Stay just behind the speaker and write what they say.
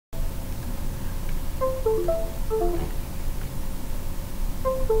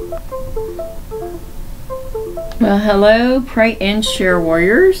Well, hello, pray and share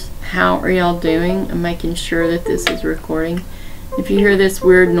warriors. How are y'all doing? I'm making sure that this is recording. If you hear this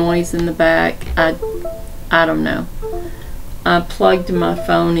weird noise in the back, I don't know. I plugged my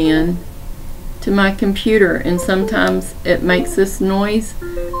phone in to my computer, and sometimes it makes this noise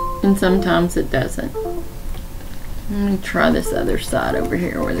and sometimes it doesn't. Let me try this other side over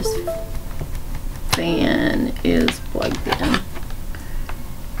here where this fan is plugged in.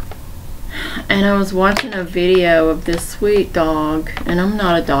 And I was watching a video of this sweet dog, and I'm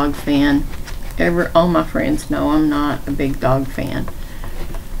not a dog fan. All my friends know I'm not a big dog fan.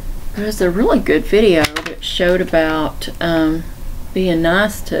 But it's a really good video that showed about being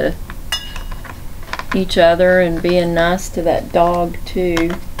nice to each other and being nice to that dog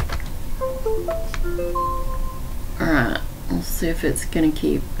too. Alright, let's see if it's gonna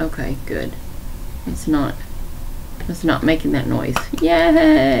keep. Okay, good. It's not making that noise.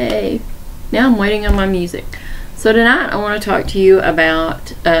 Yay! Now I'm waiting on my music. So tonight I want to talk to you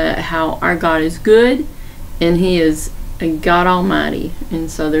about how our God is good and He is a God Almighty. And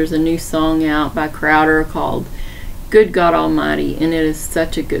so there's a new song out by Crowder called Good God Almighty, and it is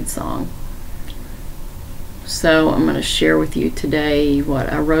such a good song. So I'm going to share with you today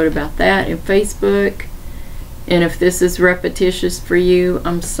what I wrote about that in Facebook. And if this is repetitious for you,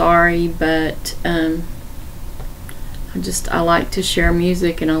 I'm sorry, but I like to share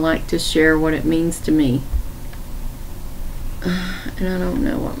music, and I like to share what it means to me. And I don't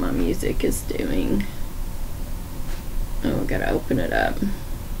know what my music is doing. Oh, I gotta open it up.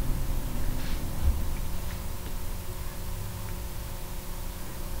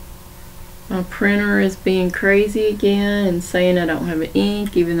 My printer is being crazy again and saying I don't have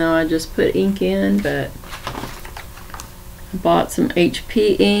ink, even though I just put ink in, but I bought some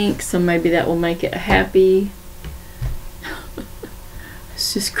HP ink, so maybe that will make it happy.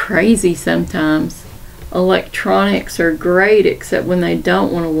 It's just crazy sometimes. Electronics are great except when they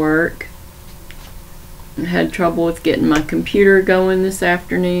don't want to work. I had trouble with getting my computer going this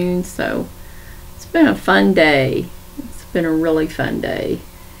afternoon, so it's been a fun day. It's been a really fun day.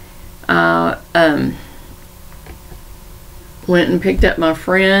 Went and picked up my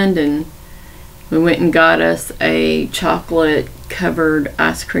friend, and we went and got us a chocolate covered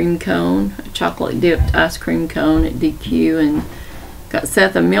ice cream cone, a chocolate dipped ice cream cone at DQ, and got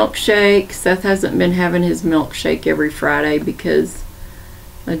Seth a milkshake. Seth hasn't been having his milkshake every Friday because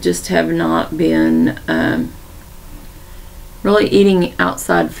I just have not been really eating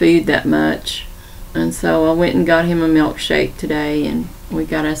outside food that much. And so I went and got him a milkshake today, and we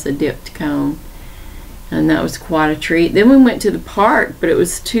got us a dipped cone. And that was quite a treat. Then we went to the park, but it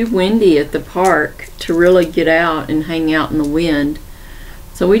was too windy at the park to really get out and hang out in the wind.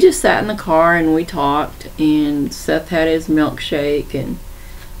 So we just sat in the car and we talked, and Seth had his milkshake, and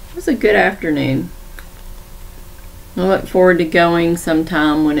it was a good afternoon. I look forward to going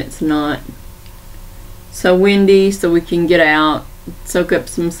sometime when it's not so windy, so we can get out, soak up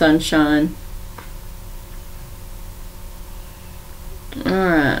some sunshine.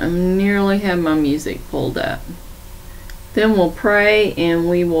 Alright, I nearly have my music pulled up. Then we'll pray and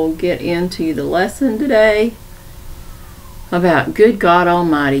we will get into the lesson today about good God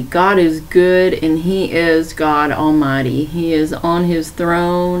Almighty. God is good, and He is God Almighty. He is on His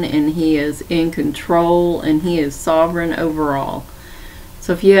throne, and He is in control, and He is sovereign over all.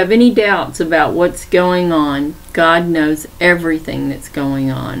 So if you have any doubts about what's going on, God knows everything that's going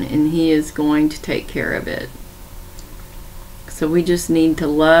on, and He is going to take care of it. So we just need to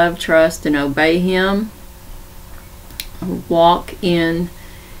love, trust, and obey Him. Walk in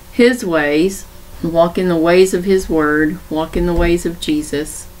His ways. Walk in the ways of His Word. Walk in the ways of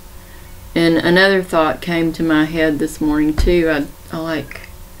Jesus. And another thought came to my head this morning too.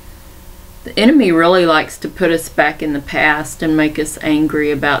 The enemy really likes to put us back in the past and make us angry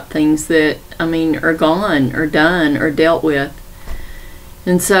about things that, are gone or done or dealt with.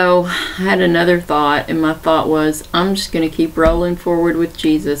 And so I had another thought, and my thought was, I'm just going to keep rolling forward with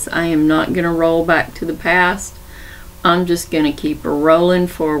Jesus. I am not going to roll back to the past. I'm just going to keep rolling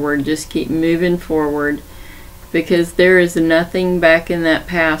forward, just keep moving forward, because there is nothing back in that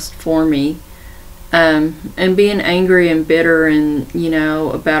past for me. And being angry and bitter and,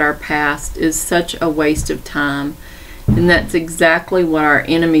 about our past is such a waste of time. And that's exactly what our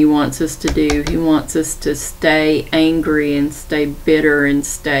enemy wants us to do. He wants us to stay angry and stay bitter and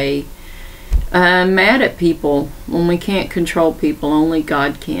stay mad at people when we can't control people. Only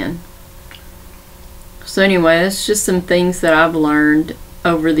God can. So anyway, that's just some things that I've learned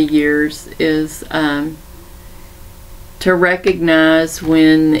over the years is to recognize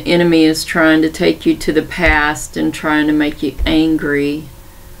when the enemy is trying to take you to the past and trying to make you angry,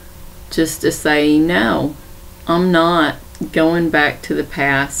 just to say, no, I'm not going back to the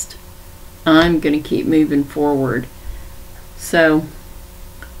past. I'm going to keep moving forward. So,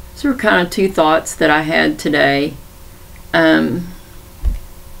 these were kind of two thoughts that I had today. It's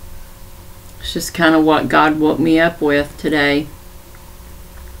just kind of what God woke me up with today.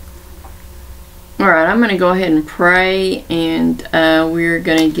 Alright, I'm going to go ahead and pray, and we're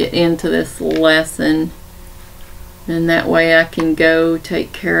going to get into this lesson. And that way I can go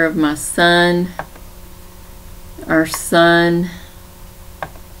take care of my son, our son.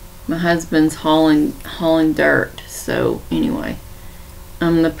 My husband's hauling dirt. So anyway,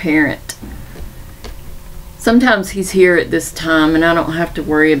 I'm the parent. Sometimes he's here at this time and I don't have to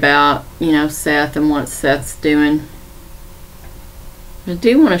worry about, Seth and what Seth's doing. I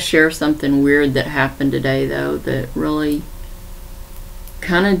do want to share something weird that happened today, though, that really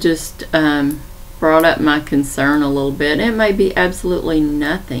kind of just brought up my concern a little bit. It may be absolutely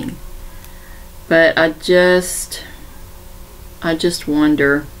nothing, but I just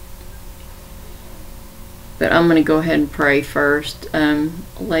wonder. But I'm going to go ahead and pray first. A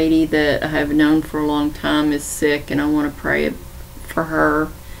lady that I have known for a long time is sick, and I want to pray for her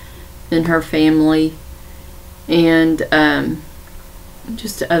and her family, and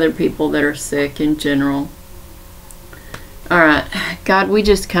just other people that are sick in general. Alright, God, we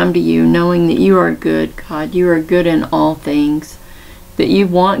just come to you knowing that you are good, God. You are good in all things. That you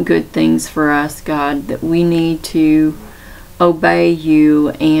want good things for us, God. That we need to obey you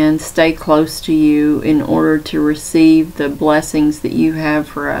and stay close to you in order to receive the blessings that you have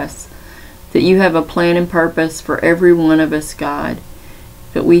for us. That you have a plan and purpose for every one of us, God.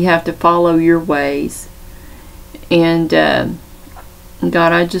 That we have to follow your ways. And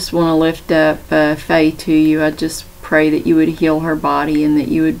God, I just want to lift up Faye to you. I just pray that you would heal her body and that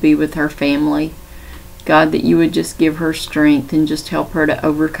you would be with her family. God, that you would just give her strength and just help her to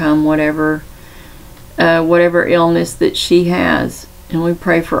overcome whatever illness that she has. And we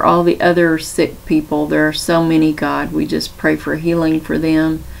pray for all the other sick people. There are so many, God. We just pray for healing for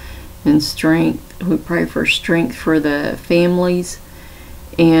them and strength. We pray for strength for the families.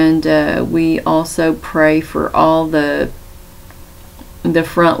 And we also pray for all the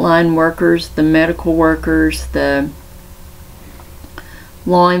frontline workers, the medical workers, the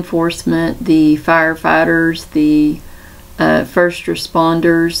law enforcement, the firefighters, the first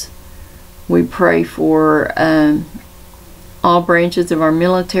responders. We pray for all branches of our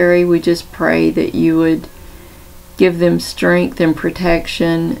military. We just pray that you would give them strength and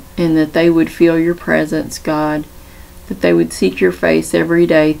protection, and that they would feel your presence, God. That they would seek your face every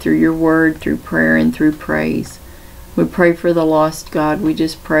day through your word, through prayer, and through praise. We pray for the lost, God. We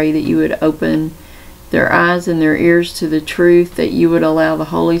just pray that you would open their eyes and their ears to the truth, that you would allow the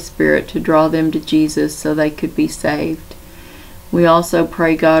Holy Spirit to draw them to Jesus so they could be saved. We also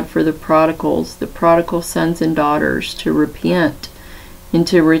pray, God, for the prodigals, the prodigal sons and daughters, to repent and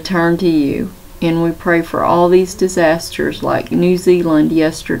to return to you. And we pray for all these disasters like New Zealand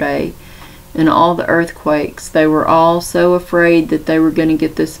yesterday and all the earthquakes. They were all so afraid that they were going to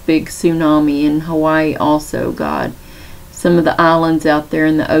get this big tsunami. In Hawaii also, God. Some of the islands out there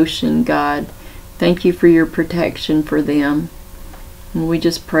in the ocean, God. Thank you for your protection for them. And we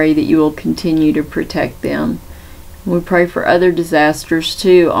just pray that you will continue to protect them. We pray for other disasters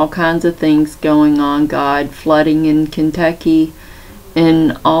too. All kinds of things going on, God. Flooding in Kentucky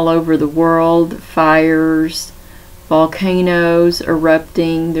and all over the world. Fires, volcanoes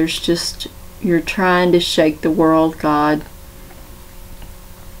erupting. You're trying to shake the world, God.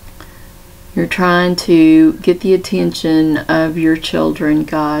 You're trying to get the attention of your children,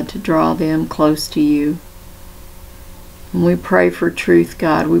 God, to draw them close to you. And we pray for truth,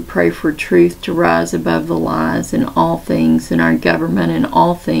 God. We pray for truth to rise above the lies in all things, in our government, in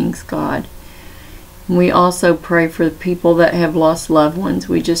all things, God. And we also pray for the people that have lost loved ones.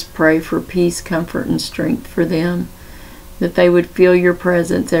 We just pray for peace, comfort, and strength for them. That they would feel your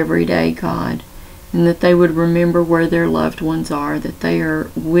presence every day, God. And that they would remember where their loved ones are. That they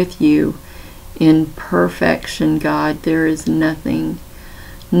are with you in perfection, God. There is nothing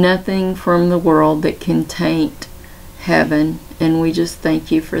from the world that can taint heaven, and we just thank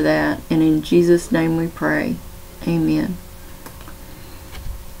you for that. And in Jesus' name we pray. Amen.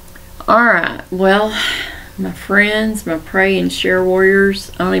 Alright, well, my friends, my pray and share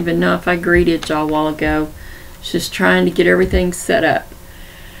warriors, I don't even know if I greeted y'all a while ago. Just trying to get everything set up.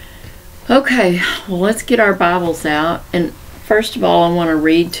 Okay, well, let's get our Bibles out. And first of all, I want to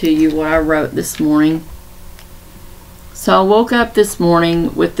read to you what I wrote this morning. So I woke up this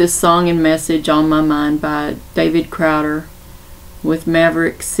morning with this song and message on my mind by David Crowder with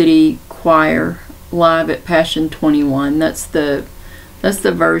Maverick City Choir live at Passion 21. That's the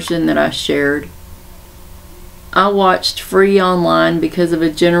version that I shared. I watched free online because of a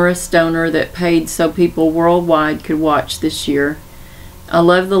generous donor that paid so people worldwide could watch this year. I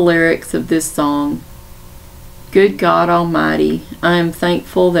love the lyrics of this song. Good God Almighty, I am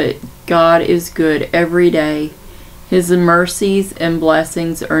thankful that God is good every day. His mercies and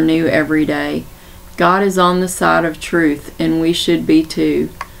blessings are new every day. God is on the side of truth, and we should be too.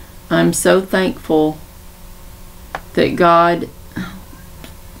 I'm so thankful that God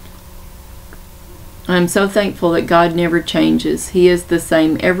never changes. He is the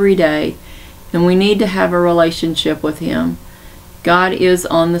same every day, and we need to have a relationship with Him. God is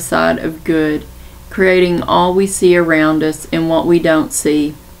on the side of good, creating all we see around us and what we don't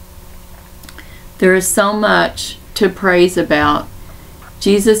see. There is so much to praise about.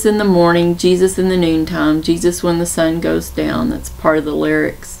 Jesus in the morning, Jesus in the noontime, Jesus when the sun goes down. That's part of the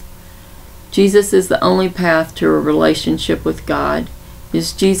lyrics. Jesus is the only path to a relationship with God.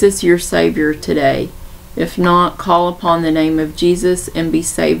 Is Jesus your Savior today? If not, call upon the name of Jesus and be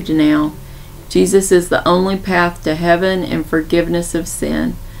saved now. Jesus is the only path to heaven and forgiveness of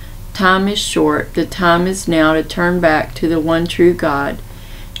sin. Time is short. The time is now to turn back to the one true God.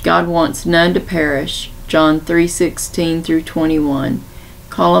 God wants none to perish. John 3:16 through 21.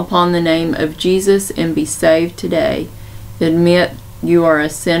 Call upon the name of Jesus and be saved today. Admit you are a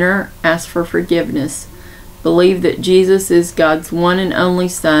sinner. Ask for forgiveness. Believe that Jesus is God's one and only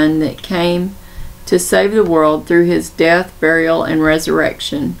Son that came to save the world through His death, burial, and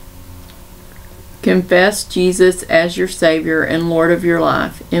resurrection. Confess Jesus as your Savior and Lord of your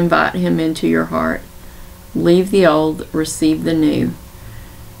life. Invite Him into your heart. Leave the old, receive the new.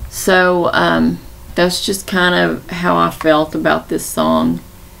 So, that's just kind of how I felt about this song.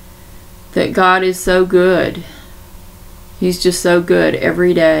 That God is so good. He's just so good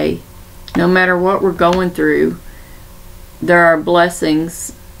every day. No matter what we're going through, there are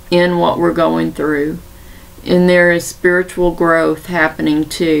blessings in what we're going through. And there is spiritual growth happening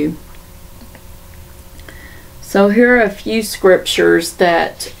too. So here are a few scriptures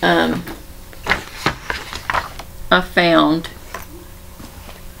that I found.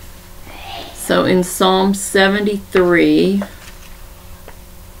 So in Psalm 73,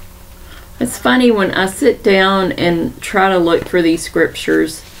 it's funny when I sit down and try to look for these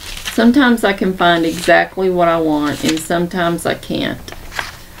scriptures, sometimes I can find exactly what I want and sometimes I can't.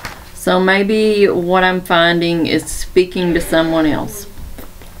 So maybe what I'm finding is speaking to someone else.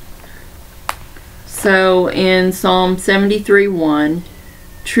 So in Psalm 73:1,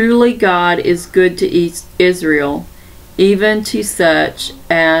 truly God is good to Israel, even to such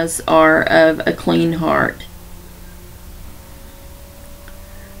as are of a clean heart.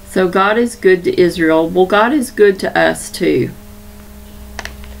 So God is good to Israel. Well, God is good to us too.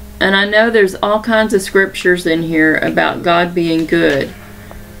 And I know there's all kinds of scriptures in here about God being good.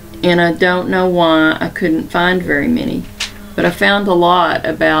 And I don't know why I couldn't find very many. But I found a lot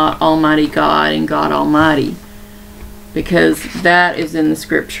about Almighty God and God Almighty. Because that is in the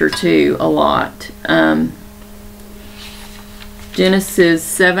scripture too, a lot. Genesis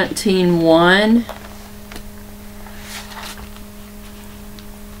 17:1.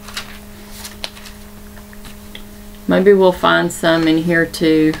 Maybe we'll find some in here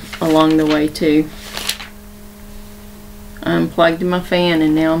too, along the way too. I unplugged my fan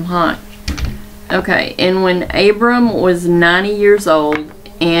and now I'm hot. Okay, and when Abram was 90 years old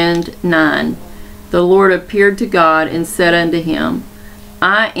and 9, the Lord appeared to God and said unto him,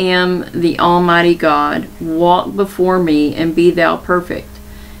 I am the Almighty God. Walk before me and be thou perfect.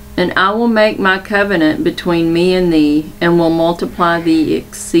 And I will make my covenant between me and thee, and will multiply thee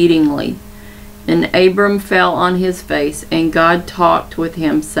exceedingly. And Abram fell on his face, and God talked with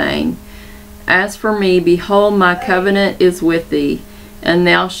him, saying, As for me, behold, my covenant is with thee, and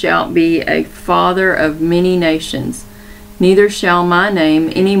thou shalt be a father of many nations. Neither shall my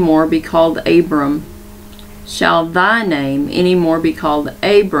name any more be called Abram, shall thy name any more be called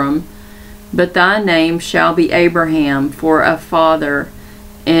Abram, but thy name shall be Abraham, for a father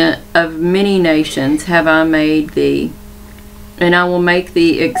of many nations have I made thee. And I will make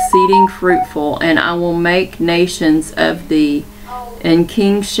thee exceeding fruitful, and I will make nations of thee, and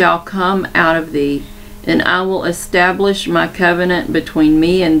kings shall come out of thee. And I will establish my covenant between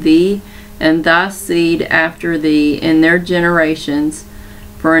me and thee, and thy seed after thee in their generations,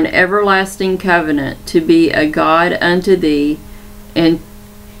 for an everlasting covenant, to be a God unto thee, and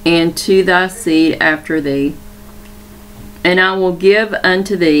to thy seed after thee. And I will give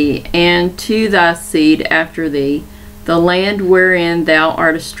unto thee, and to thy seed after thee, the land wherein thou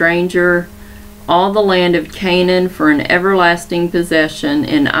art a stranger, all the land of Canaan for an everlasting possession,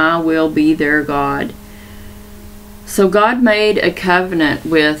 and I will be their God. So God made a covenant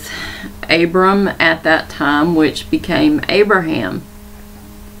with Abram at that time, which became Abraham.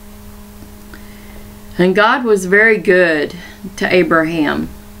 And God was very good to Abraham,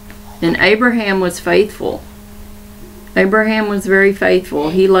 and Abraham was faithful. Abraham was very faithful.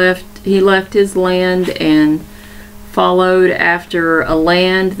 He left his land and followed after a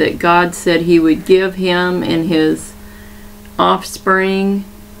land that God said he would give him and his offspring.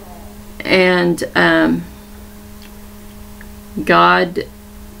 And God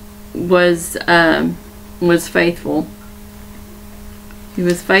was faithful. He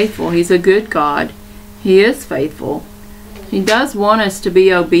was faithful. He's a good God. He is faithful. He does want us to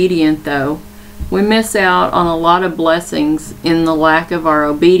be obedient, though. We miss out on a lot of blessings in the lack of our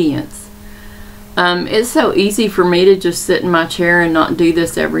obedience. It's so easy for me to just sit in my chair and not do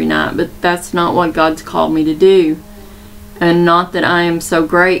this every night, but that's not what God's called me to do. And not that I am so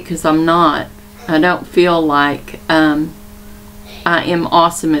great, because I'm not. I don't feel like I am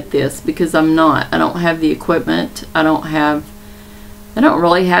awesome at this, because I'm not. I don't have the equipment. I don't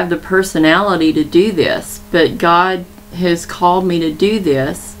really have the personality to do this, but God has called me to do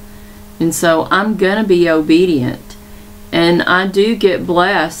this, and so I'm gonna be obedient. And I do get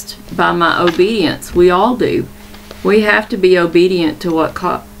blessed by my obedience. We all do. We have to be obedient to what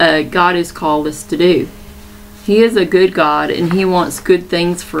God has called us to do. He is a good God, and He wants good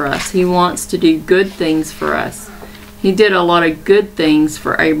things for us. He wants to do good things for us. He did a lot of good things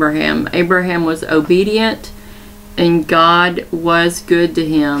for Abraham. Abraham was obedient, and God was good to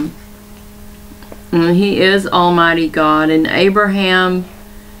him. And He is Almighty God. And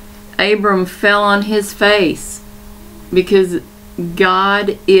Abram fell on his face, because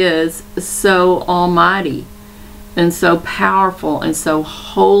God is so almighty and so powerful and so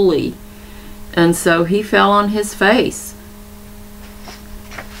holy. And so he fell on his face.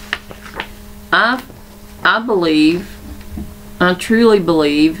 I truly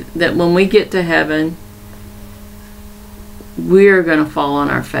believe that when we get to heaven, we are going to fall on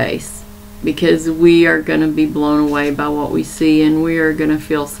our face, because we are going to be blown away by what we see, and we are going to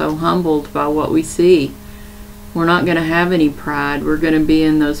feel so humbled by what we see. We're not going to have any pride. We're going to be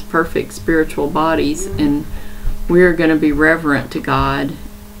in those perfect spiritual bodies, and we are going to be reverent to God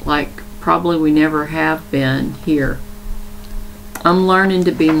like probably we never have been here. I'm learning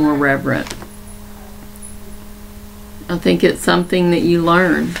to be more reverent. I think it's something that you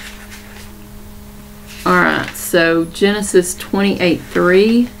learn. Alright, so Genesis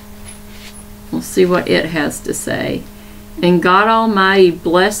 28:3. We'll see what it has to say. And God Almighty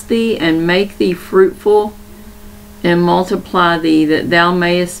bless thee, and make thee fruitful, and multiply thee, that thou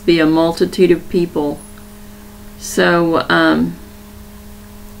mayest be a multitude of people. So,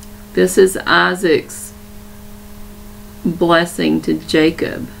 this is Isaac's blessing to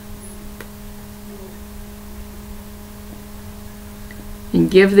Jacob. And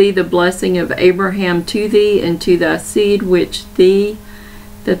give thee the blessing of Abraham to thee, and to thy seed which thee,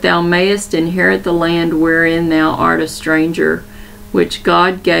 that thou mayest inherit the land wherein thou art a stranger, which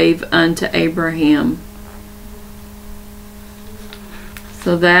God gave unto Abraham.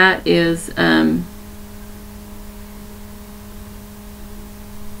 So that is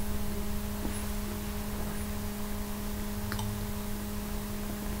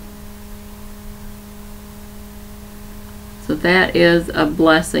a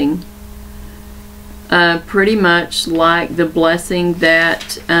blessing, pretty much like the blessing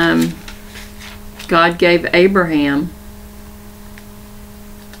that God gave Abraham.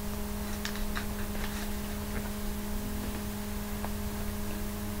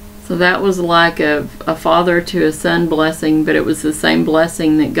 So that was like a father to a son blessing, but it was the same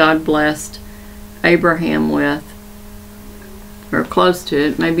blessing that God blessed Abraham with, or close to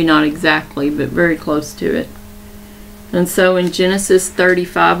it, maybe not exactly, but very close to it. And so in Genesis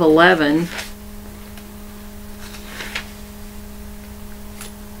 35:11,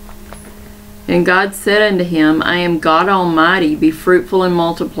 and God said unto him, I am God Almighty, be fruitful and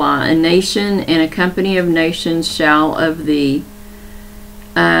multiply. A nation and a company of nations shall of thee,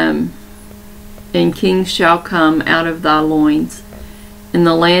 and kings shall come out of thy loins. In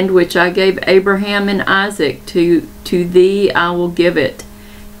the land which I gave Abraham and Isaac, to thee I will give it,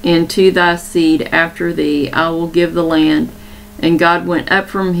 and to thy seed after thee I will give the land. And God went up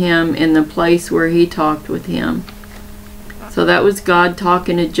from him in the place where he talked with him. So that was God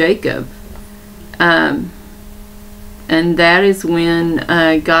talking to Jacob. And that is when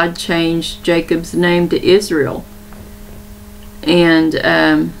God changed Jacob's name to Israel. And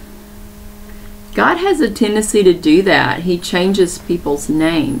God has a tendency to do that. He changes people's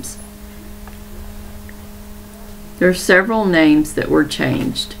names. There are several names that were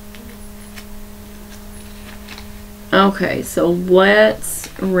changed. Okay, so let's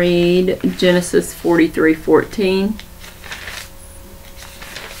read Genesis 43:14.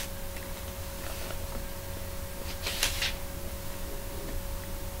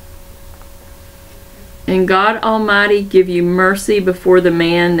 And God Almighty give you mercy before the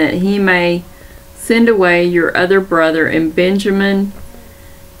man, that he may send away your other brother and Benjamin.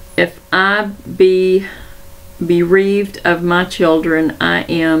 If I be bereaved of my children, I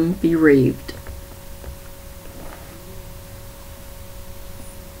am bereaved.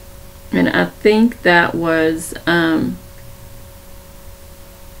 And I think that was,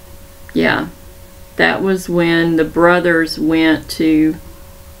 yeah, that was when the brothers went to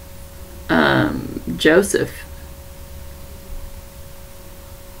Joseph.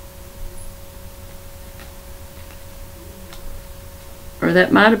 Or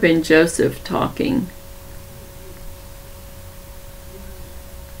that might have been Joseph talking.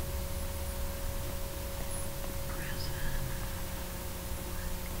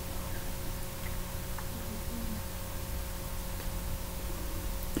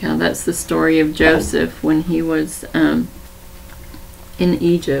 Yeah, that's the story of Joseph when he was in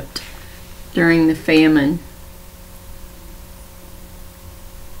Egypt during the famine.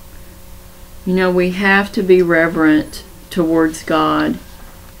 You know, we have to be reverent towards God.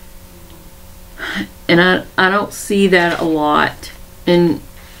 And I don't see that a lot. And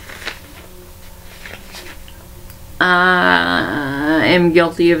I am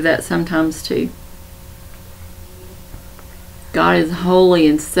guilty of that sometimes too. God is holy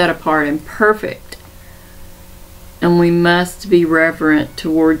and set apart and perfect. And we must be reverent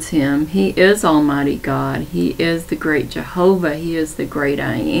towards Him. He is Almighty God. He is the great Jehovah. He is the great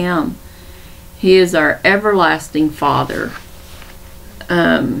I Am. He is our everlasting Father.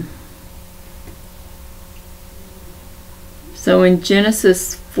 So in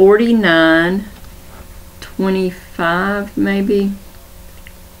Genesis 49:25 maybe.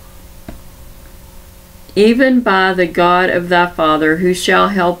 Even by the God of thy father, who shall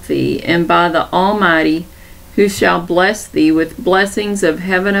help thee, and by the Almighty, who shall bless thee with blessings of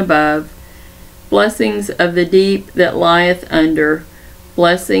heaven above, blessings of the deep that lieth under,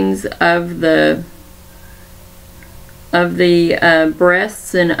 blessings of the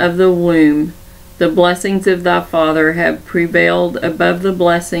breasts and of the womb. The blessings of thy father have prevailed above the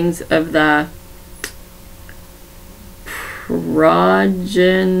blessings of thy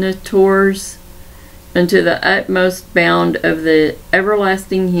progenitors. Unto the utmost bound of the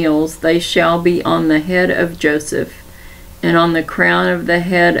everlasting hills. They shall be on the head of Joseph, and on the crown of the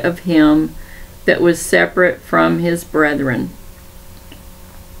head of him that was separate from his brethren.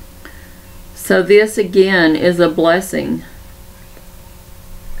 So this again is a blessing.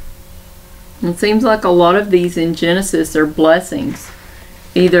 It seems like a lot of these in Genesis are blessings,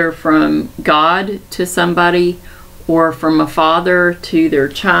 either from God to somebody or from a father to their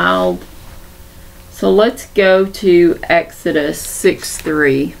child. So let's go to Exodus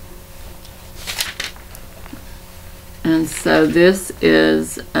 6:3. And so this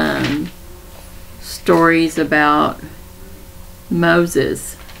is stories about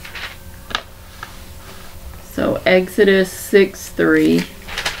Moses. So Exodus 6:3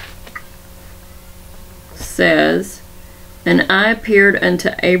 says, And I appeared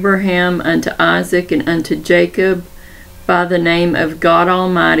unto Abraham, unto Isaac, and unto Jacob by the name of God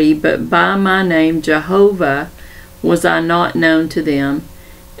Almighty, but by my name Jehovah was I not known to them.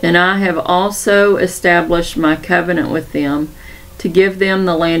 And I have also established my covenant with them, to give them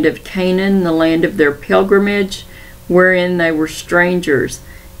the land of Canaan, the land of their pilgrimage, wherein they were strangers.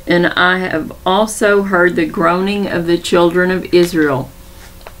 And I have also heard the groaning of the children of Israel,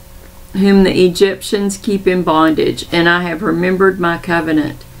 whom the Egyptians keep in bondage, and I have remembered my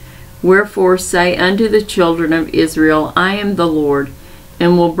covenant. Wherefore say unto the children of Israel, I am the Lord,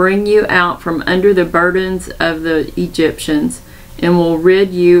 and will bring you out from under the burdens of the Egyptians, and will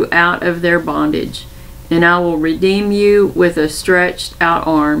rid you out of their bondage. And I will redeem you with a stretched out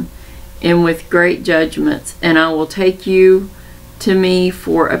arm, and with great judgments. And I will take you to me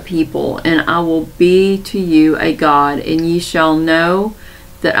for a people, and I will be to you a God, and ye shall know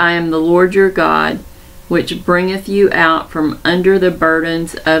that I am the Lord your God, which bringeth you out from under the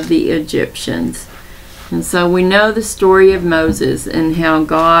burdens of the Egyptians. And so we know the story of Moses and how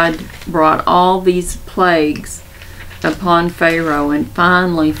God brought all these plagues upon Pharaoh, and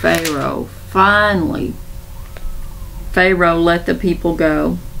finally Pharaoh let the people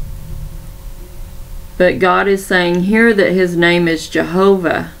go. But God is saying here that his name is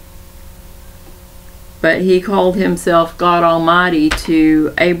Jehovah. but he called himself God Almighty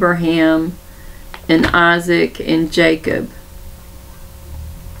to Abraham and Isaac and Jacob.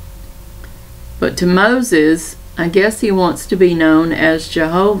 But to Moses, I guess he wants to be known as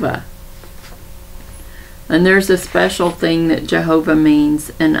Jehovah. And there's a special thing that Jehovah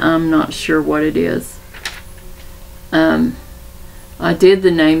means, and I'm not sure what it is. I did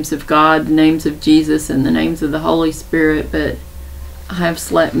the names of God, the names of Jesus, and the names of the Holy Spirit, but I have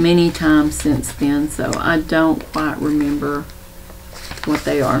slept many times since then, so I don't quite remember what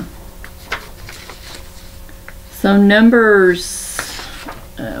they are. So Numbers,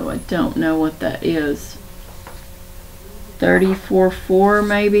 oh, I don't know what that is. 34:4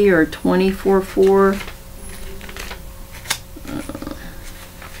 maybe, or 24:4.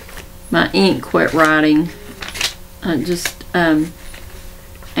 My ink quit writing. It just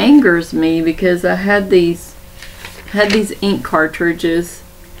angers me because I had these ink cartridges.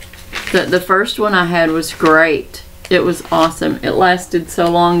 The first one I had was great. It was awesome. It lasted so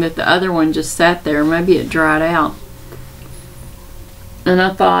long that the other one just sat there. Maybe it dried out. And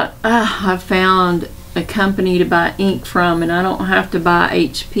I thought, I found a company to buy ink from, and I don't have to buy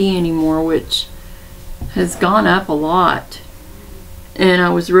HP anymore, which has gone up a lot. And I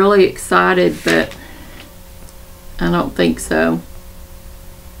was really excited, but I don't think so.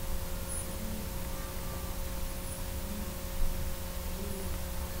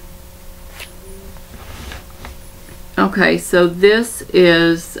 Okay, so this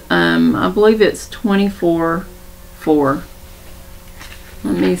is, I believe it's 24:4.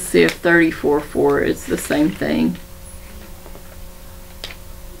 Let me see if 34:4 is the same thing.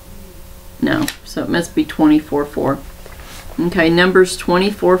 No, so it must be 24:4. Okay, Numbers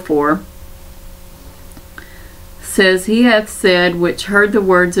 24:4 says, He hath said, which heard the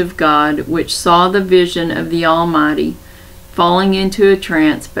words of God, which saw the vision of the Almighty, falling into a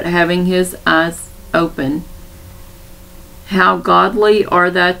trance, but having his eyes open. How godly are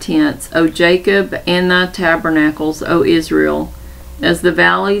thy tents, O Jacob, and thy tabernacles, O Israel. As the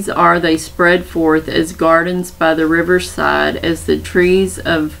valleys are they spread forth, as gardens by the river's side, as the trees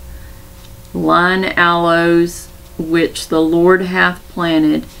of line aloes, which the Lord hath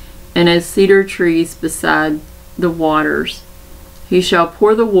planted, and as cedar trees beside the waters. He shall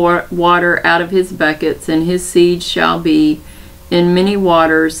pour the water out of his buckets, and his seed shall be in many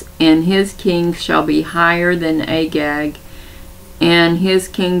waters, and his king shall be higher than Agag, and his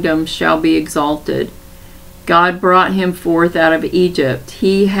kingdom shall be exalted. God brought him forth out of Egypt.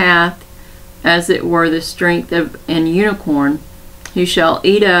 He hath, as it were, the strength of an unicorn. He shall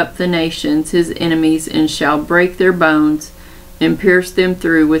eat up the nations, his enemies, and shall break their bones, and pierce them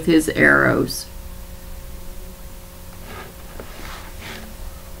through with his arrows.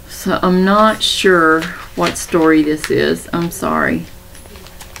 So I'm not sure what story this is. I'm sorry.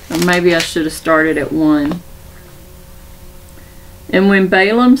 Or maybe I should have started at 1. And when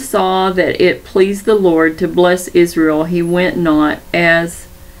Balaam saw that it pleased the Lord to bless Israel, he went not, as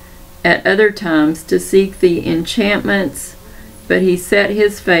at other times, to seek the enchantments, but he set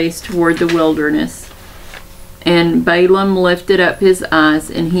his face toward the wilderness. And Balaam lifted up his eyes,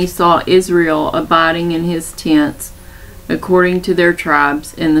 and he saw Israel abiding in his tents, according to their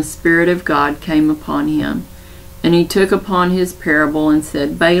tribes, and the Spirit of God came upon him. And he took upon his parable, and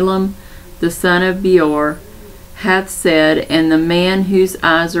said, Balaam, the son of Beor, hath said, and the man whose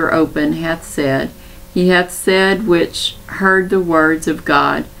eyes are open hath said, he hath said, which heard the words of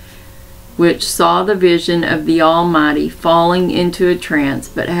God, which saw the vision of the Almighty, falling into a trance,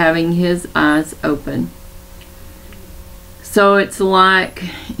 but having his eyes open. So it's like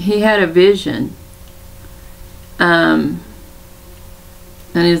he had a vision, and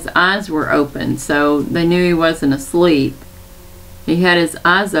his eyes were open, so they knew he wasn't asleep. He had his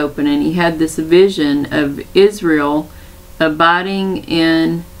eyes open, and he had this vision of Israel abiding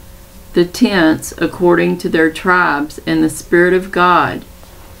in the tents according to their tribes, and the Spirit of God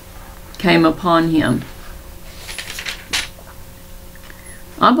came upon him.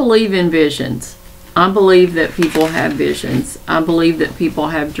 I believe in visions. I believe that people have visions. I believe that people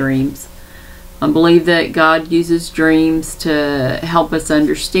have dreams. I believe that God uses dreams to help us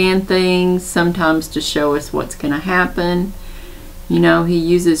understand things, sometimes to show us what's going to happen. You know, he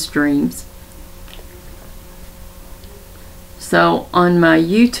uses dreams. So on my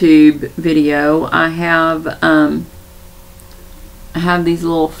YouTube video, I have these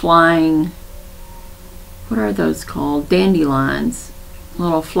little flying, what are those called? Dandelions.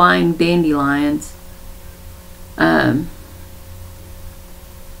 Little flying dandelions.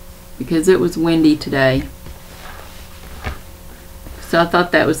 Because it was windy today. So I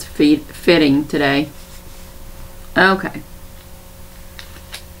thought that was fitting today. Okay.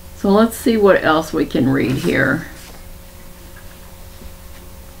 So let's see what else we can read here.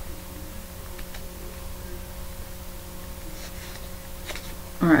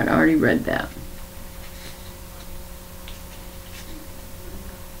 Alright, I already read that.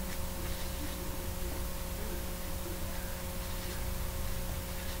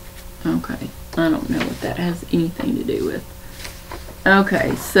 Okay, I don't know what that has anything to do with.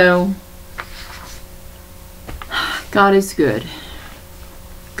 Okay, so God is good.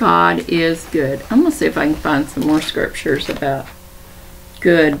 God is good. I'm going to see if I can find some more scriptures about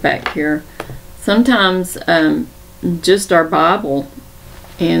good back here. Sometimes just our Bible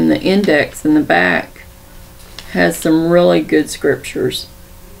and the index in the back has some really good scriptures.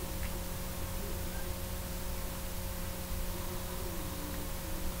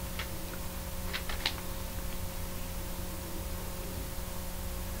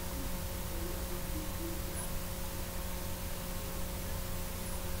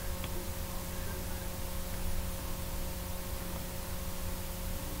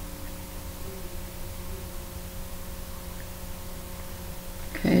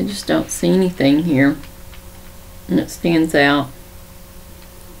 Okay, I just don't see anything here, and it stands out.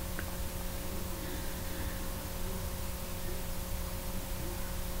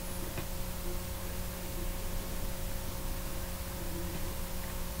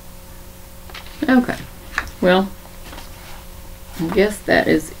 Okay, well, I guess that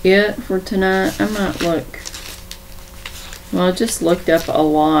is it for tonight. I might look, well, I just looked up a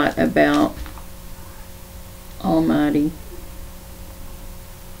lot about Almighty.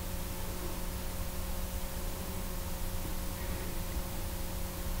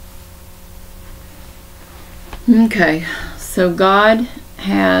 Okay, so God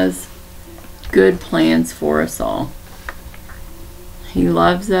has good plans for us all. He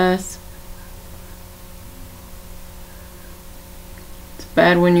loves us. It's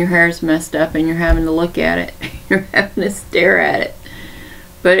bad when your hair's messed up and you're having to look at it. You're having to stare at it.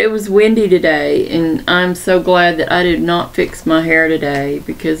 But it was windy today, and I'm so glad that I did not fix my hair today,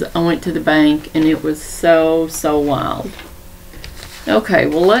 because I went to the bank and it was so wild. Okay,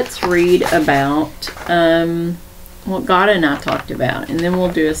 well, let's read about what God and I talked about, and then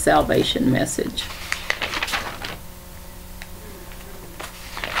we'll do a salvation message.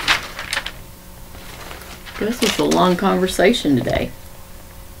 This was a long conversation today.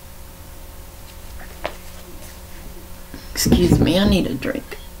 Excuse me, I need a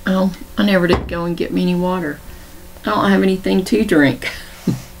drink. Oh, I never did go and get me any water. I don't have anything to drink.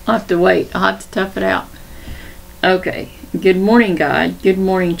 I'll have to wait. I'll have to tough it out. Okay. Good morning, God. Good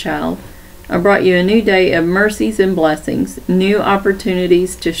morning, child. I brought you a new day of mercies and blessings, new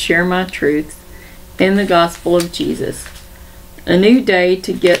opportunities to share my truths and the gospel of Jesus. A new day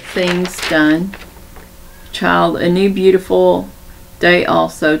to get things done. Child, a new beautiful day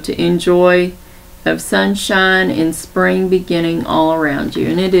also to enjoy of sunshine and spring beginning all around you.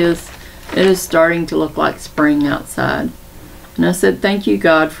 And it is starting to look like spring outside. And I said, thank you,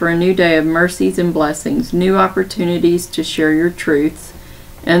 God, for a new day of mercies and blessings, new opportunities to share your truths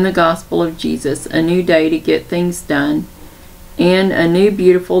and the gospel of Jesus, a new day to get things done, and a new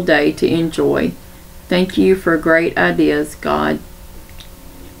beautiful day to enjoy. Thank you for great ideas, God.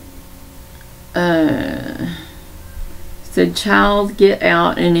 Said, child, get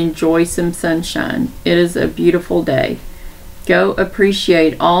out and enjoy some sunshine. It is a beautiful day. Go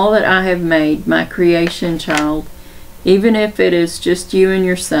appreciate all that I have made, my creation, child, even if it is just you and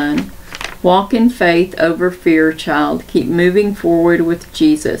your son. Walk in faith over fear, child. Keep moving forward with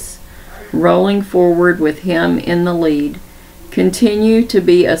Jesus, rolling forward with him in the lead. Continue to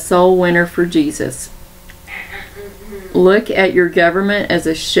be a soul winner for Jesus. Look at your government as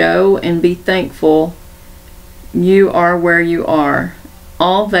a show and be thankful you are where you are.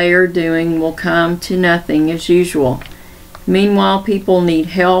 All they are doing will come to nothing as usual. Meanwhile, people need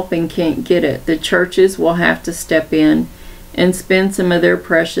help and can't get it. The churches will have to step in and spend some of their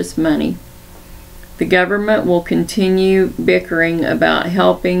precious money. The government will continue bickering about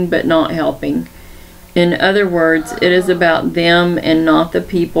helping but not helping. In other words, it is about them and not the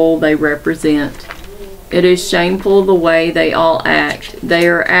people they represent. It is shameful the way they all act. They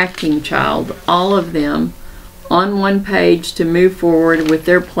are acting, child, all of them, on one page to move forward with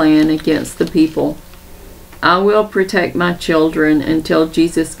their plan against the people. I will protect my children until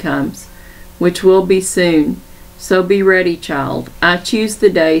Jesus comes, which will be soon. So be ready, child. I choose the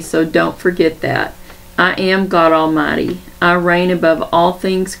day, so don't forget that. I am God Almighty. I reign above all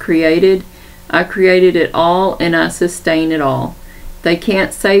things created. I created it all, and I sustain it all. They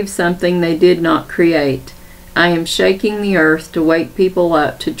can't save something they did not create. I am shaking the earth to wake people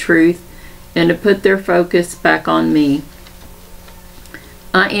up to truth and to put their focus back on me.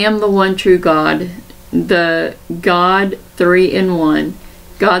 I am the one true God, the God 3 in 1,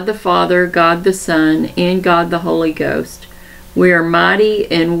 God the Father, God the Son, and God the Holy Ghost. We are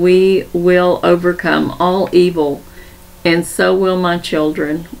mighty, and we will overcome all evil, and so will my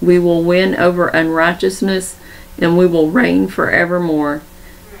children. We will win over unrighteousness, and we will reign forevermore.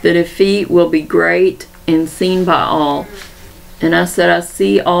 The defeat will be great and seen by all. And I said, I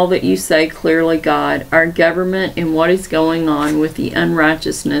see all that you say clearly, God, our government and what is going on with the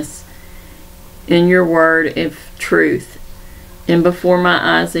unrighteousness in your word of truth, and before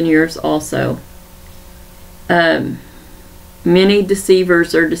my eyes and yours also. Many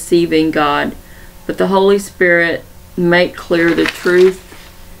deceivers are deceiving, God, but the Holy Spirit make clear the truth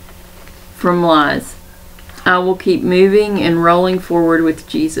from lies. I will keep moving and rolling forward with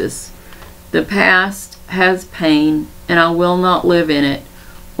Jesus. The past has pain, and I will not live in it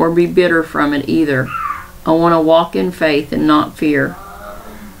or be bitter from it either. I want to walk in faith and not fear.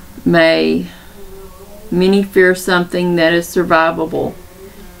 Many fear something that is survivable.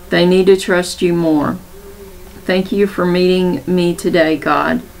 They need to trust you more. Thank you for meeting me today,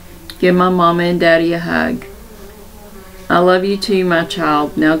 God. Give my mama and daddy a hug. I love you too, my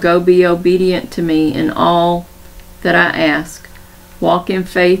child. Now go be obedient to me in all that I ask. Walk in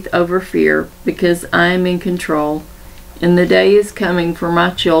faith over fear, because I am in control. And the day is coming for my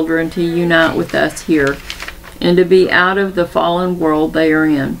children to unite with us here, and to be out of the fallen world they are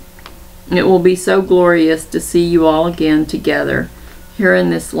in. It will be so glorious to see you all again together here in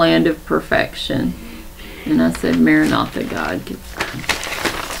this land of perfection. And I said, Maranatha, God.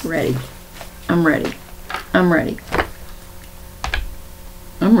 Ready. I'm ready. I'm ready.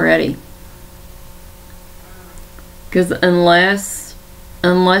 I'm ready. Because unless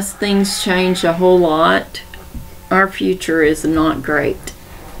things change a whole lot, our future is not great.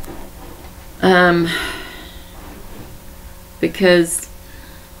 Because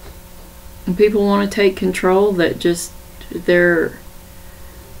people want to take control that just their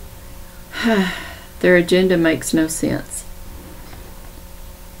agenda makes no sense.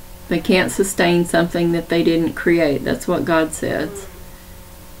 They can't sustain something that they didn't create. That's what God says.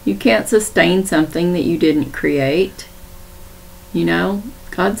 You can't sustain something that you didn't create. You know,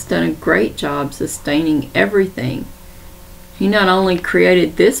 God's done a great job sustaining everything. He not only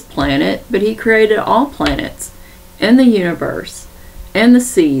created this planet, but He created all planets and the universe and the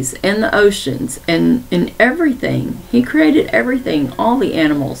seas and the oceans and everything. He created everything, all the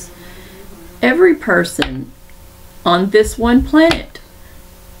animals, every person on this one planet,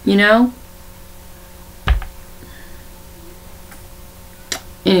 you know?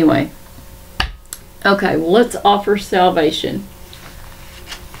 Anyway, okay, well, let's offer salvation.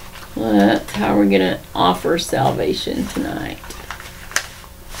 How are we going to offer salvation tonight?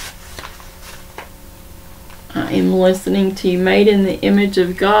 I am listening to Made in the Image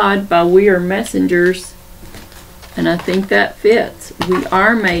of God by We Are Messengers, and I think that fits. We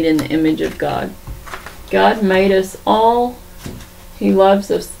are made in the image of God. God made us all. He loves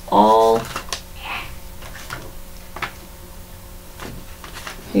us all.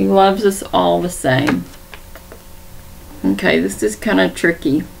 He loves us all the same. Okay, this is kind of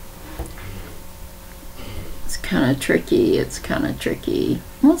tricky. It's kind of tricky. It's kind of tricky.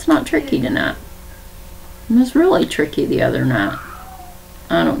 Well, it's not tricky tonight. It was really tricky the other night.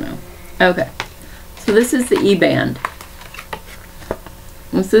 I don't know. Okay. So this is the E-band.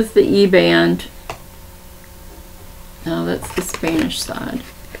 This is the E-band. Now that's the Spanish side.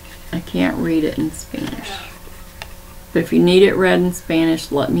 I can't read it in Spanish. But if you need it read in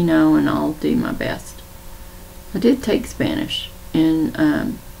Spanish, let me know and I'll do my best. I did take Spanish in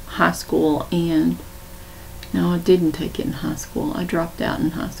high school, and no, I didn't take it in high school. I dropped out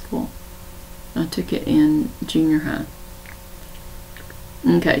in high school. I took it in junior high.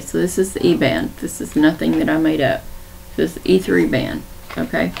 Okay, so this is the E-band. This is nothing that I made up. This is E3 band.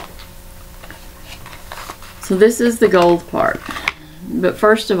 Okay. So this is the gold part. But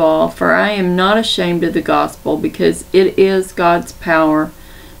first of all, for I am not ashamed of the gospel, because it is God's power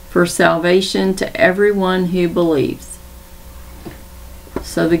for salvation to everyone who believes.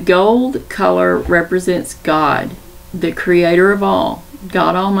 So the gold color represents God, the creator of all,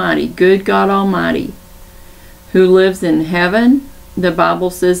 God Almighty, good God Almighty, who lives in heaven. The Bible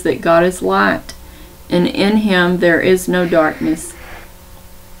says that God is light, and in Him there is no darkness.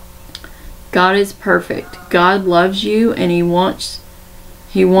 God is perfect. God loves you, and He wants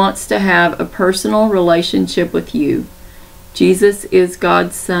to have a personal relationship with you. Jesus is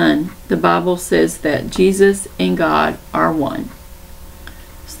God's Son. The Bible says that Jesus and God are one.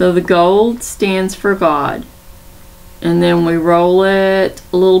 So the gold stands for God. And then we roll it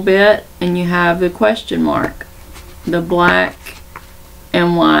a little bit, and you have the question mark. The black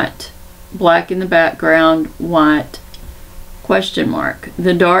and white. Black in the background, white question mark.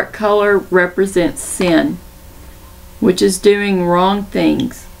 The dark color represents sin, which is doing wrong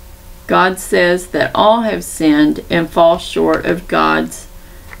things. God says that all have sinned and fall short of God's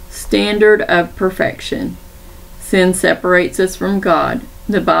standard of perfection. Sin separates us from God.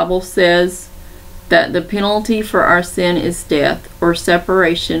 The Bible says that the penalty for our sin is death, or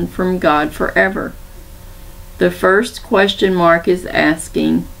separation from God forever. The first question mark is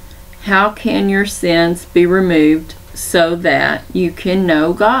asking, how can your sins be removed so that you can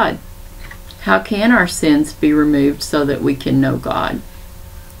know God? How can our sins be removed so that we can know God?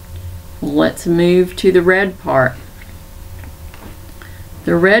 Well, let's move to the red part.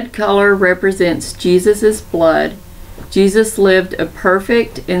 The red color represents Jesus' blood. Jesus lived a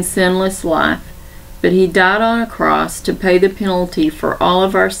perfect and sinless life, but he died on a cross to pay the penalty for all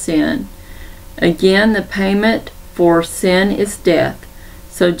of our sin. Again, the payment for sin is death,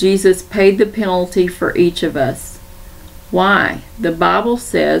 so Jesus paid the penalty for each of us. Why? The Bible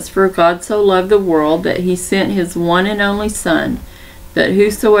says, "For God so loved the world that he sent his one and only Son, that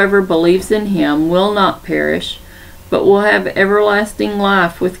whosoever believes in him will not perish, but will have everlasting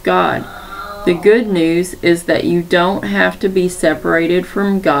life with God." The good news is that you don't have to be separated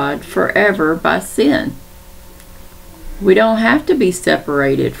from God forever by sin. We don't have to be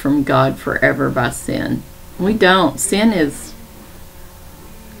separated from God forever by sin. We don't. Sin is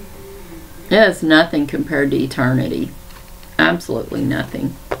nothing compared to eternity. Absolutely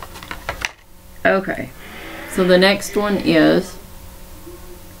nothing. Okay, so the next one is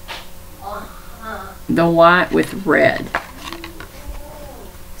the white with red.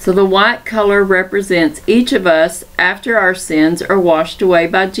 So the white color represents each of us after our sins are washed away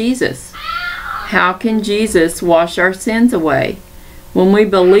by Jesus. How can Jesus wash our sins away? When we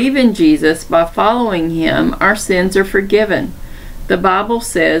believe in Jesus by following him, our sins are forgiven. The Bible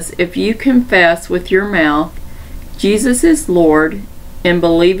says, if you confess with your mouth Jesus is Lord and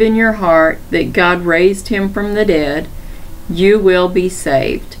believe in your heart that God raised him from the dead, you will be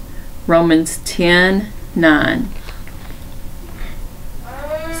saved. Romans 10:9.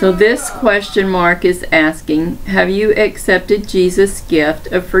 So this question mark is asking, have you accepted Jesus' gift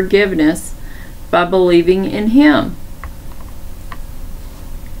of forgiveness by believing in him?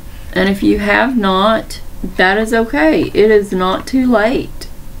 And if you have not, that is okay. It is not too late.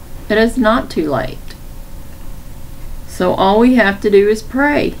 It is not too late. So all we have to do is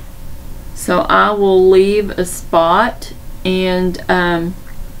pray. So I will leave a spot and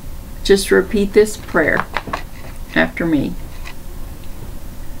just repeat this prayer after me.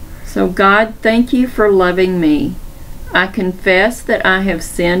 So God, thank you for loving me. I confess that I have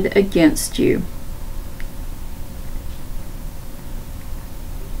sinned against you.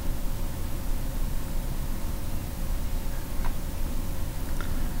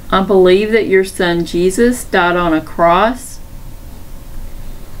 I believe that your son Jesus died on a cross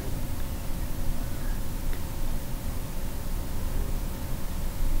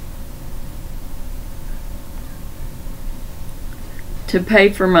to pay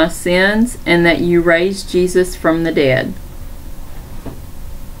for my sins, and that you raised Jesus from the dead.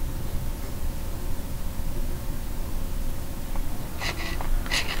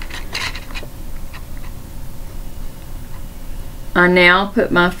 I now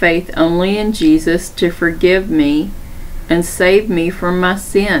put my faith only in Jesus to forgive me and save me from my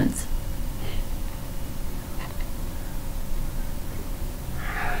sins.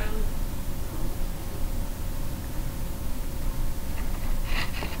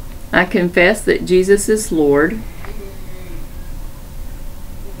 I confess that Jesus is Lord.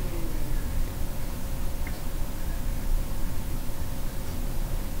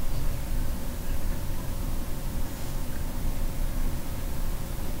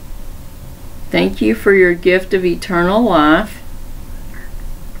 Thank you for your gift of eternal life.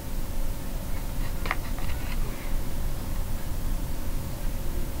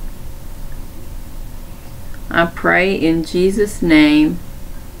 I pray in Jesus' name.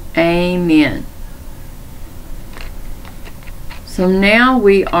 Amen. So now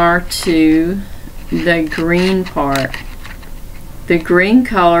we are to the green part. The green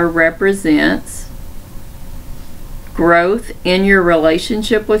color represents growth in your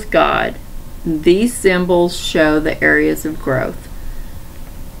relationship with God. These symbols show the areas of growth.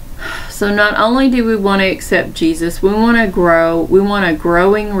 So not only do we want to accept Jesus, we want to grow. We want a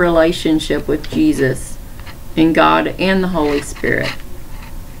growing relationship with Jesus and God and the Holy Spirit.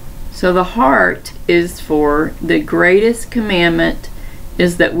 So the heart is for the greatest commandment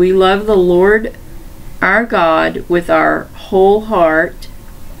is that we love the Lord our God with our whole heart,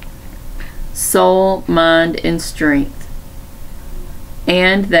 soul, mind, and strength.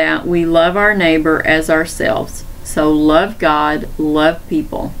 and that we love our neighbor as ourselves. So love God, love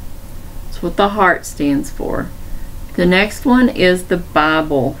people. That's what the heart stands for. The next one is the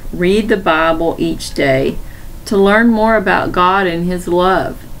Bible. Read the Bible each day to learn more about God and His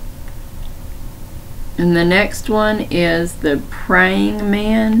love. And the next one is the praying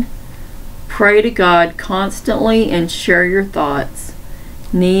man. Pray to God constantly and share your thoughts,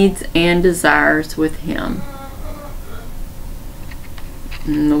 needs, and desires with Him.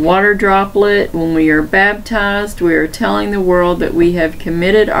 And the water droplet, when we are baptized, we are telling the world that we have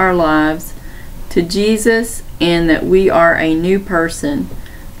committed our lives to Jesus and that we are a new person,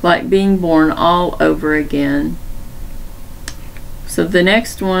 like being born all over again. So the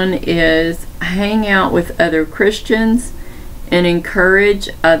next one is hang out with other Christians and encourage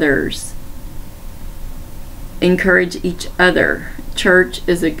others. Encourage each other. Church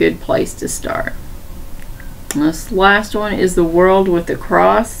is a good place to start. This last one is the world with the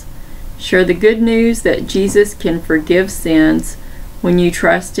cross. Share the good news that Jesus can forgive sins when you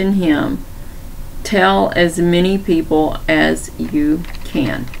trust in Him. Tell as many people as you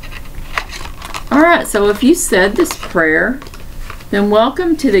can. Alright, so if you said this prayer, then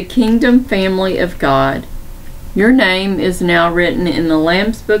welcome to the kingdom family of God. Your name is now written in the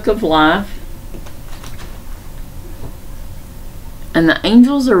Lamb's Book of Life. And the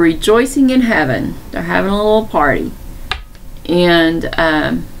angels are rejoicing in heaven. They're having a little party. And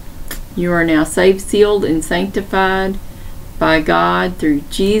you are now saved, sealed, and sanctified by God through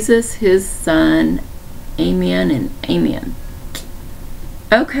Jesus, His Son. Amen and amen.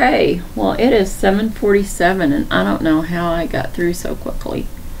 Okay, well it is 7:47 and I don't know how I got through so quickly.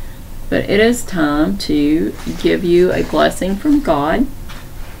 But it is time to give you a blessing from God.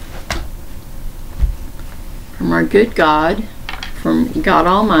 From our good God. From God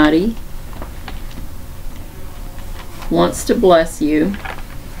Almighty, wants to bless you,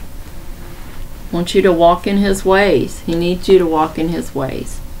 wants you to walk in His ways. He needs you to walk in His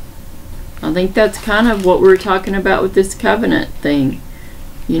ways. I think that's kind of what we were talking about with this covenant thing.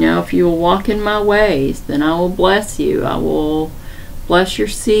 You know, if you will walk in my ways, then I will bless you. I will bless your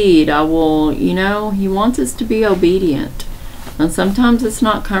seed. I will, you know, He wants us to be obedient. And sometimes it's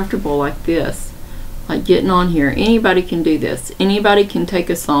not comfortable like this. Like getting on here. Anybody can do this. Anybody can take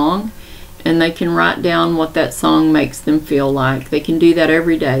a song and they can write down what that song makes them feel like. They can do that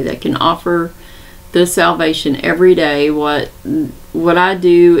every day. They can offer the salvation every day. What I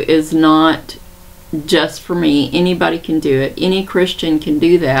do is not just for me. Anybody can do it. Any Christian can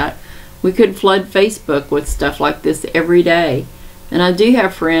do that. We could flood Facebook with stuff like this every day. And I do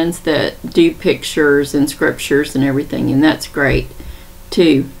have friends that do pictures and scriptures and everything, and that's great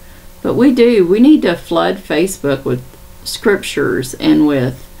too. But we need to flood Facebook with scriptures and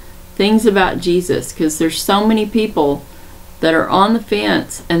with things about Jesus, because there's so many people that are on the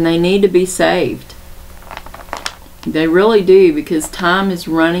fence and they need to be saved. They really do, because time is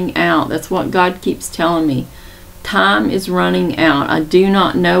running out. That's what God keeps telling me. Time is running out. I do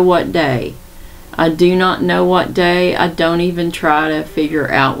not know what day. I do not know what day. I don't even try to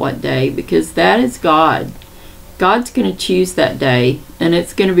figure out what day, because that is God. God's going to choose that day, and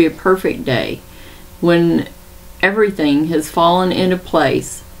it's going to be a perfect day when everything has fallen into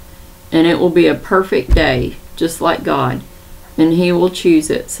place, and it will be a perfect day, just like God, and He will choose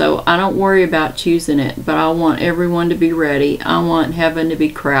it. So I don't worry about choosing it, but I want everyone to be ready. I want heaven to be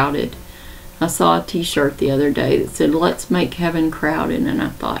crowded. I saw a t-shirt the other day that said, "Let's make heaven crowded," and I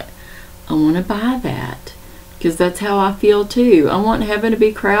thought, I want to buy that, because that's how I feel too. I want heaven to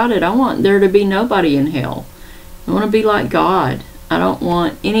be crowded. I want there to be nobody in hell. I want to be like God. I don't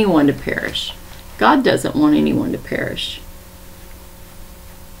want anyone to perish. God doesn't want anyone to perish.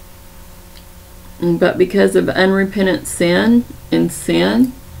 But because of unrepentant sin and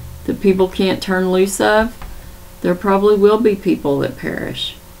sin that people can't turn loose of, there probably will be people that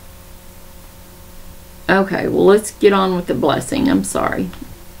perish. Okay, well let's get on with the blessing. I'm sorry.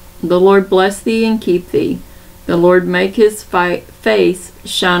 The Lord bless thee and keep thee. The Lord make His face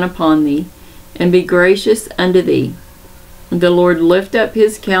shine upon thee, and be gracious unto thee. The Lord lift up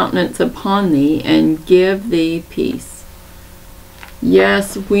His countenance upon thee, and give thee peace.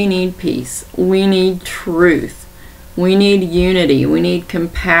 Yes, we need peace. We need truth. We need unity. We need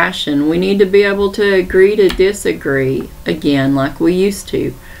compassion. We need to be able to agree to disagree again like we used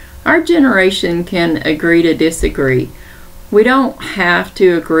to. Our generation can agree to disagree. We don't have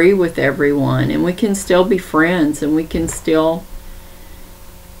to agree with everyone, and we can still be friends, and we can still,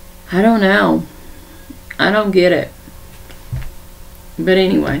 I don't know. I don't get it. But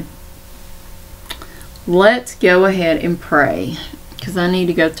anyway, let's go ahead and pray. because I need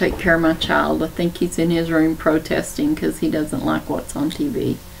to go take care of my child. I think he's in his room protesting because he doesn't like what's on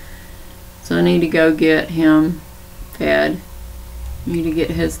TV. So I need to go get him fed. I need to get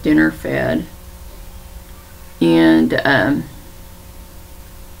his dinner fed. And I'm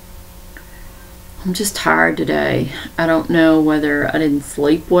just tired today. I don't know whether I didn't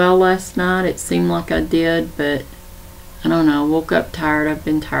sleep well last night. It seemed like I did, but I don't know. I woke up tired. I've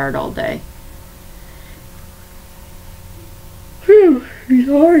been tired all day. Whew,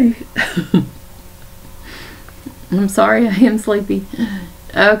 sorry. I'm sorry, I am sleepy.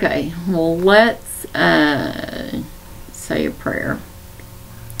 Okay, well, let's say a prayer.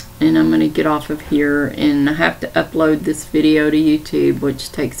 And I'm going to get off of here, and I have to upload this video to YouTube,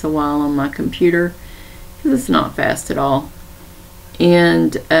 which takes a while on my computer because it's not fast at all.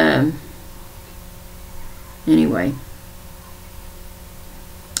 And anyway,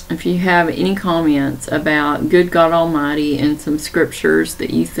 if you have any comments about good God Almighty and some scriptures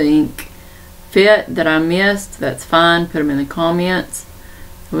that you think fit that I missed, that's fine. Put them in the comments.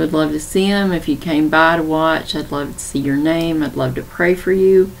 I would love to see them. If you came by to watch, I'd love to see your name. I'd love to pray for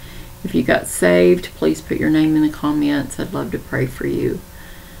you. If you got saved, please put your name in the comments. I'd love to pray for you.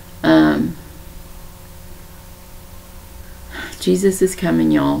 Jesus is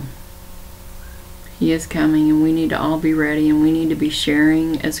coming, y'all. He is coming, and we need to all be ready, and we need to be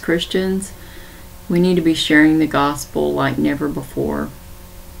sharing as Christians. We need to be sharing the gospel like never before.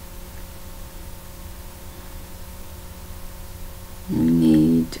 We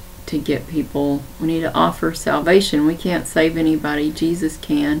need to get people, we need to offer salvation. We can't save anybody, Jesus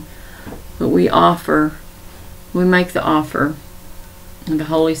can, but we offer, we make the offer, and the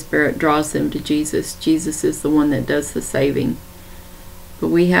Holy Spirit draws them to Jesus. Jesus is the one that does the saving. But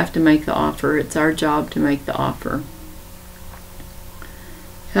we have to make the offer. It's our job to make the offer.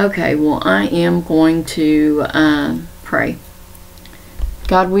 Okay, well, I am going to pray.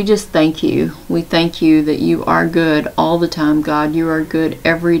 God, we just thank you. We thank you that you are good all the time, God. You are good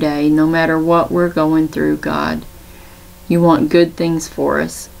every day, no matter what we're going through, God. You want good things for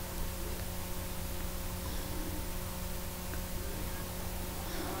us.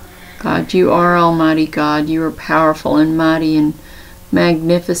 God, you are Almighty God. You are powerful and mighty and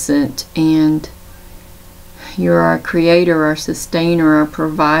magnificent, and you're our creator, our sustainer, our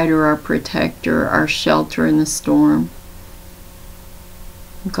provider, our protector, our shelter in the storm.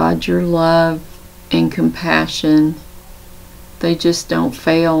 God, your love and compassion, they just don't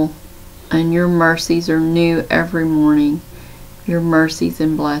fail, and your mercies are new every morning. Your mercies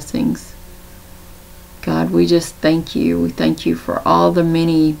and blessings. God, we just thank you. We thank you for all the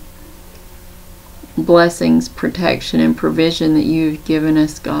many blessings, protection, and provision that you've given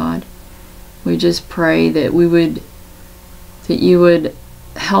us, God. We just pray that you would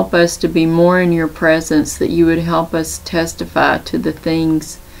help us to be more in your presence, that you would help us testify to the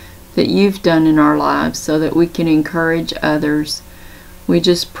things that you've done in our lives so that we can encourage others. We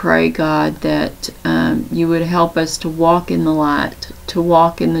just pray, God, that you would help us to walk in the light, to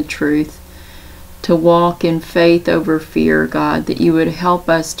walk in the truth, to walk in faith over fear, God, that you would help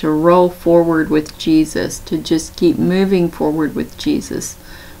us to roll forward with Jesus, to just keep moving forward with Jesus,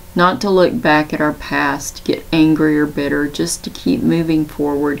 not to look back at our past, get angry or bitter, just to keep moving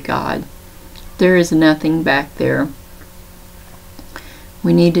forward, God. There is nothing back there.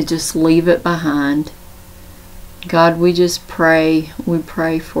 We need to just leave it behind. God, we just pray. We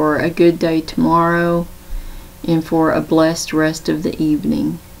pray for a good day tomorrow and for a blessed rest of the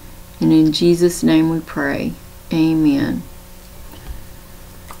evening. And in Jesus' name we pray. Amen.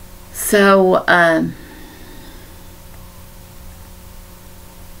 So,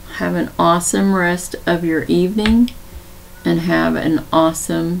 have an awesome rest of your evening, and have an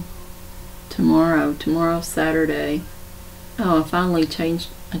awesome tomorrow. Tomorrow's Saturday. Oh, I finally changed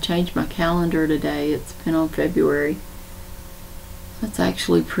my calendar today. It's been on February. That's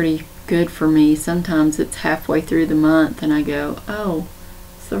actually pretty good for me. Sometimes it's halfway through the month and I go, oh,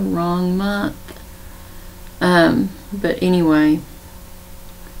 the wrong month. But anyway,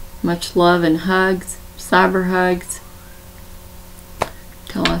 much love and hugs, cyber hugs.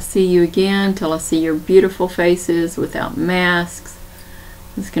 Till I see you again, till I see your beautiful faces without masks.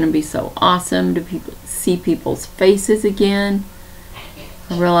 It's going to be so awesome to see people's faces again.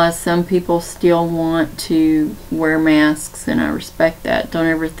 I realize some people still want to wear masks, and I respect that. Don't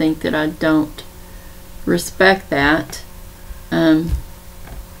ever think that I don't respect that.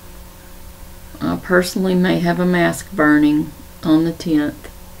 I personally may have a mask burning on the 10th.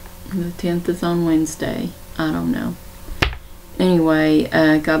 The 10th is on Wednesday. I don't know. Anyway,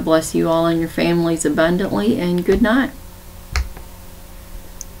 God bless you all and your families abundantly, and good night.